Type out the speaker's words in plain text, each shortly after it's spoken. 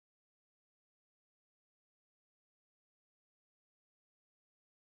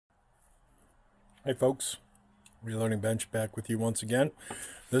Hey folks, Reloading Bench back with you once again.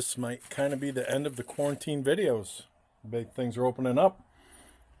 This might kind of be the end of the quarantine videos. Big things are opening up.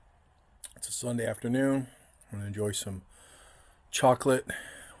 It's a Sunday afternoon. I'm going to enjoy some chocolate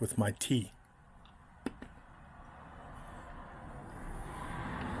with my tea.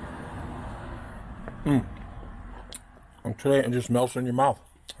 And today it just melts in your mouth.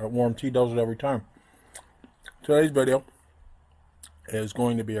 Warm tea does it every time. Today's video is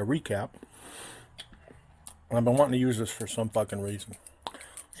going to be a recap. I've been wanting to use this for some fucking reason.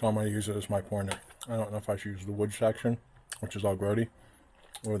 So I'm going to use it as my pointer. I don't know if I should use the wood section, which is all grody,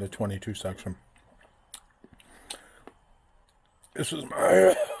 or the 22 section. This is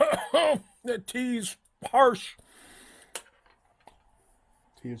my... the tea's harsh.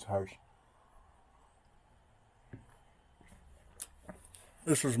 Tea is harsh.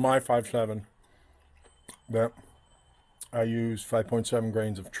 This is my 5.7 that I use 5.7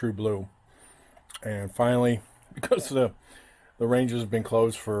 grains of True Blue. And finally, because the range has been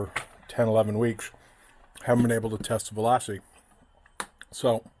closed for 10, 11 weeks, haven't been able to test the velocity.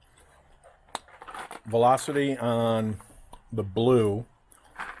 So, velocity on the blue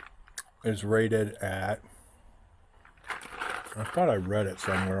is rated at, I thought I read it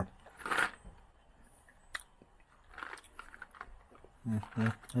somewhere.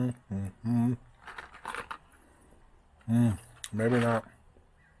 Maybe not.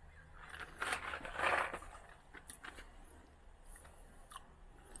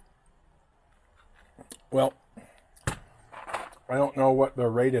 Well, I don't know what they're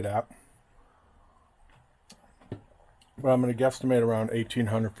rated at, but I'm going to guesstimate around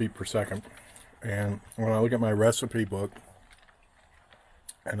 1,800 feet per second. And when I look at my recipe book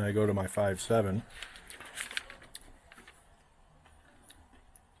and I go to my 5.7,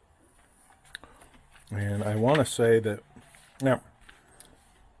 and I want to say that, now,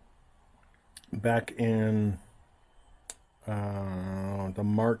 back in the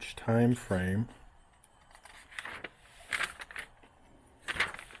March time frame,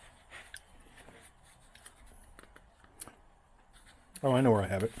 oh, I know where I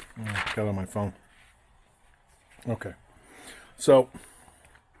have it. Got it on my phone. Okay. So,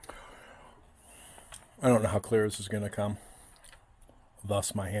 I don't know how clear this is going to come.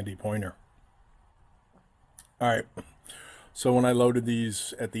 Thus, my handy pointer. All right. So, when I loaded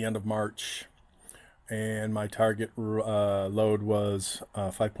these at the end of March, and my target load was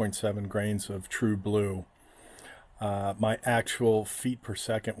 5.7 grains of True Blue, my actual feet per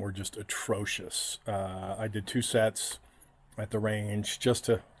second were just atrocious. I did 2 sets at the range just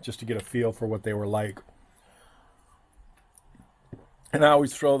to get a feel for what they were like, and I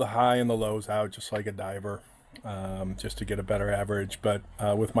always throw the high and the lows out just like a diver, just to get a better average. But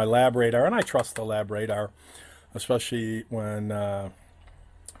with my Labradar, and I trust the Labradar, especially when I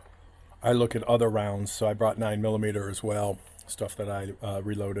look at other rounds. So I brought 9mm as well, stuff that I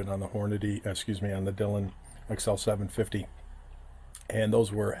reloaded on the Hornady, excuse me, on the Dillon XL 750, and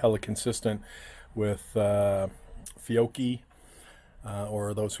those were hella consistent with Fiocchi,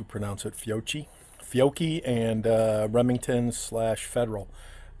 or those who pronounce it Fiocchi, and Remington / Federal.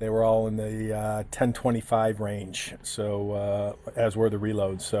 They were all in the 1025 range, so as were the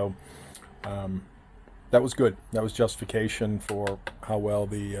reloads. So that was good. That was justification for how well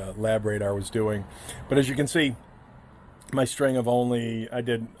the Labradar was doing. But as you can see, my string of I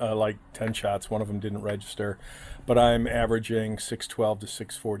did like 10 shots. One of them didn't register, but I'm averaging 612 to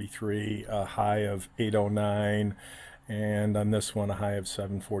 643, a high of 809, and on this one a high of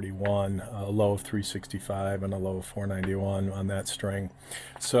 741, a low of 365, and a low of 491 on that string.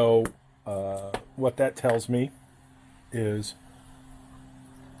 So what that tells me is,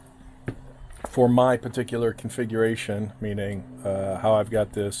 for my particular configuration, meaning how I've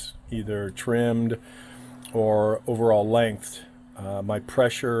got this either trimmed or overall length, my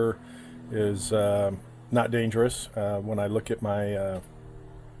pressure is not dangerous. When I look at my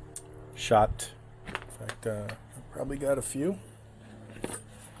shot, in fact, I probably got a few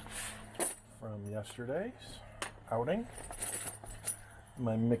from yesterday's outing.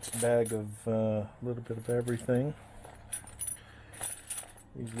 My mixed bag of a little bit of everything.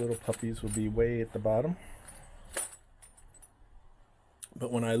 These little puppies will be way at the bottom. But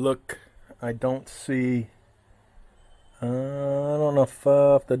when I look, I don't see... I don't know if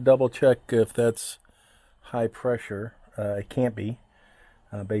I have to double check if that's high pressure. It can't be,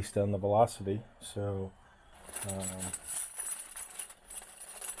 based on the velocity. So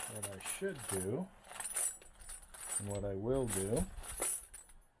what I should do, and what I will do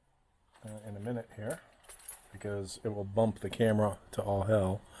in a minute here, because it will bump the camera to all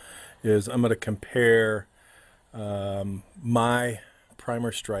hell, is I'm going to compare my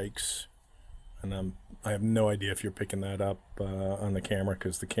primer strikes and I have no idea if you're picking that up on the camera,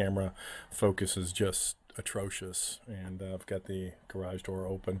 because the camera focus is just atrocious, and I've got the garage door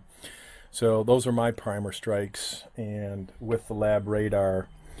open. So those are my primer strikes, and with the Labradar,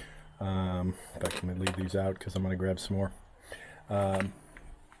 in fact, let me leave these out because I'm going to grab some more.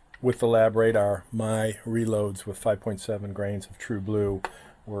 With the Labradar, my reloads with 5.7 grains of True Blue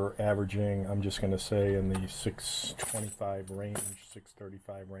were averaging, I'm just going to say, in the 625 range,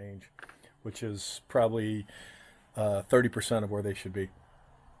 635 range, which is probably 30% of where they should be.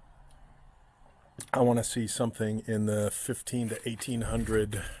 I want to see something in the 15 to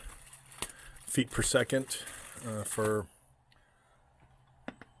 1800 feet per second for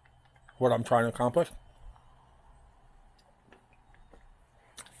what I'm trying to accomplish.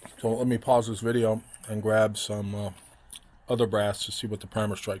 So let me pause this video and grab some other brass to see what the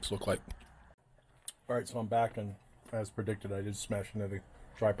primer strikes look like. All right, so I'm back, and as predicted, I did smash into the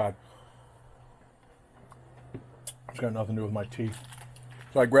tripod. It's got nothing to do with my teeth.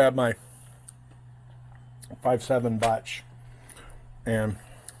 So I grabbed my 5.7 batch and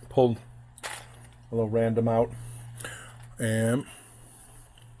pulled a little random out, and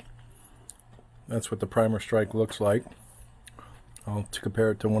that's what the primer strike looks like. I'll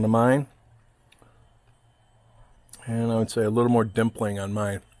compare it to one of mine, and I would say a little more dimpling on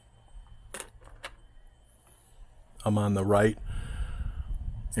mine. I'm on the right,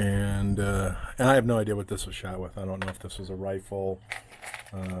 and I have no idea what this was shot with. I don't know if this was a rifle,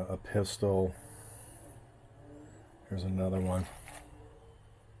 a pistol. Here's another one.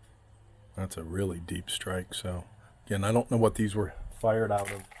 That's a really deep strike. So again, I don't know what these were fired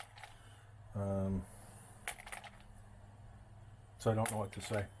out of, so I don't know what to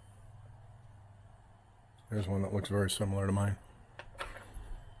say. There's one that looks very similar to mine,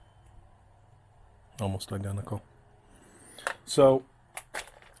 almost identical. So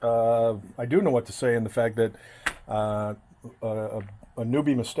I do know what to say in the fact that a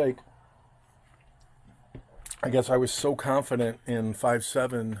newbie mistake. I guess I was so confident in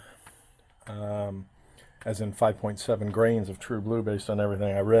 5.7, as in 5.7 grains of True Blue, based on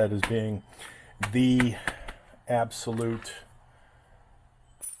everything I read, as being the absolute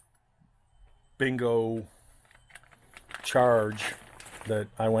bingo charge, that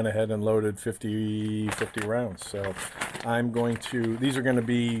I went ahead and loaded 50 rounds. So I'm going to, these are going to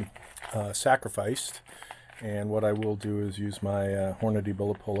be sacrificed, and what I will do is use my Hornady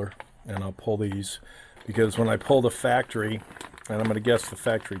bullet puller, and I'll pull these, because when I pull the factory, and I'm going to guess the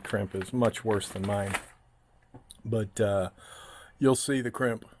factory crimp is much worse than mine, but you'll see the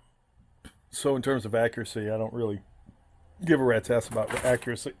crimp. So in terms of accuracy, I don't really give a rat's ass about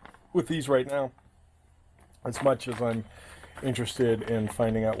accuracy with these right now, as much as I'm interested in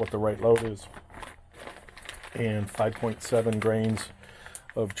finding out what the right load is. And 5.7 grains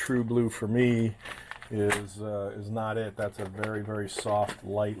of True Blue for me is not it. That's a very, very soft,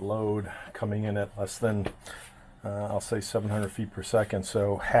 light load, coming in at less than I'll say 700 feet per second,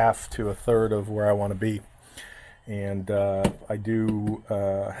 so half to a third of where I want to be. And I do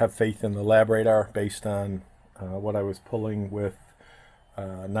have faith in the Labradar, based on what I was pulling with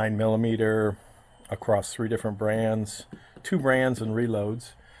 9mm across 3 different brands, 2 brands and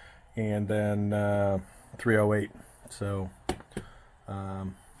reloads, and then 308. So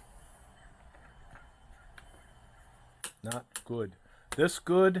not good. This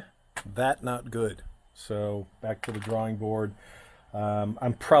good, that not good. So back to the drawing board.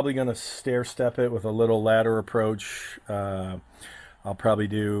 I'm probably going to stair step it with a little ladder approach. I'll probably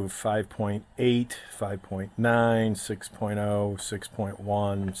do 5.8, 5.9, 6.0, 6.1,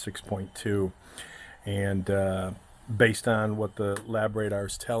 6.2. And based on what the Labradar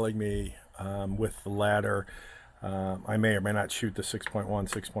is telling me, with the ladder, I may or may not shoot the 6.1,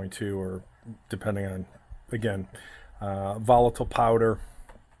 6.2, or depending on, again, volatile powder,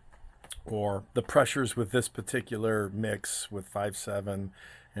 or the pressures with this particular mix with 5.7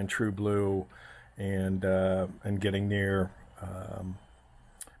 and True Blue, and getting near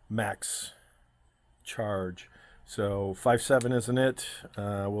max charge. So 5.7 isn't it.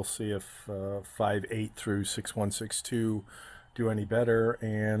 We'll see if 5.8 through 6.1, 6.2 do any better,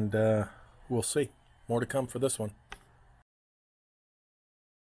 and we'll see. More to come for this one.